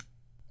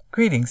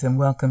Greetings and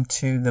welcome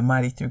to the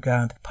Mighty Through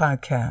God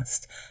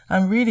podcast.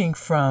 I'm reading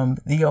from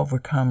The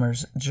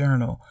Overcomer's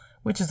Journal,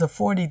 which is a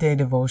 40-day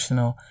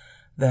devotional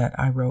that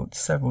I wrote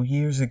several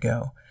years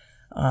ago.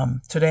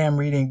 Today I'm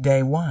reading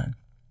day 1.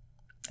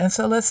 And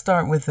so let's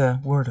start with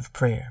a word of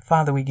prayer.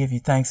 Father, we give you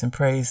thanks and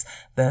praise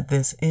that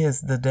this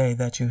is the day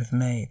that you have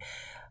made.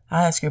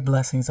 I ask your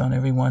blessings on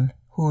everyone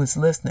who is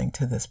listening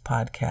to this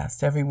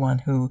podcast, everyone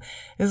who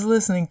is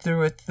listening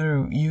through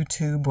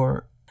YouTube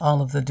or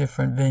all of the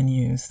different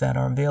venues that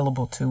are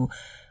available to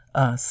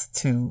us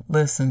to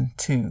listen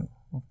to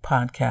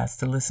podcasts,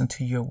 to listen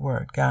to your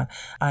word. God,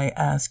 I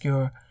ask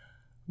your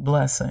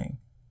blessing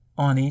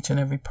on each and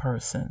every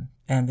person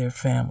and their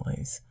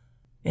families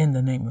in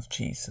the name of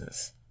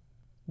Jesus.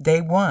 Day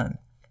 1.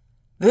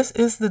 This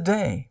is the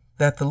day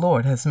that the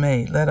Lord has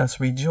made. Let us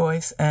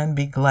rejoice and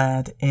be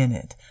glad in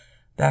it.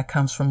 That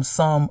comes from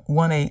Psalm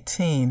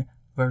 118,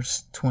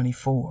 verse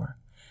 24.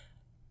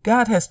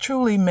 God has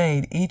truly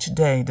made each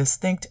day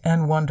distinct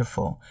and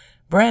wonderful.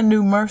 Brand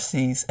new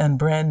mercies and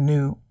brand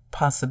new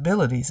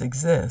possibilities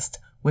exist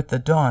with the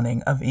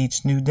dawning of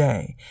each new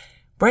day.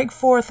 Break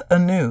forth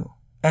anew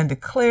and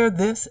declare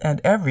this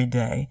and every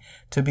day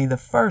to be the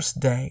first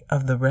day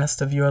of the rest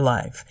of your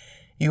life.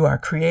 You are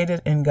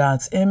created in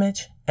God's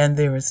image, and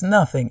there is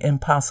nothing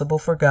impossible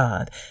for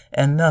God,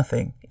 and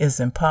nothing is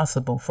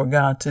impossible for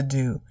God to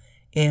do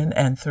in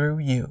and through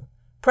you.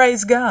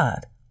 Praise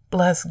God.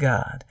 Bless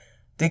God.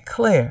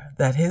 Declare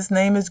that his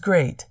name is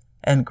great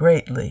and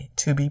greatly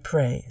to be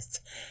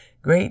praised.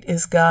 Great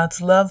is God's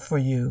love for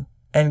you,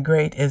 and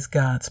great is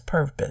God's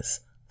purpose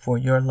for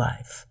your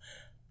life.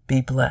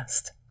 Be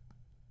blessed.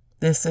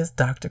 This is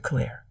Dr.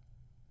 Claire.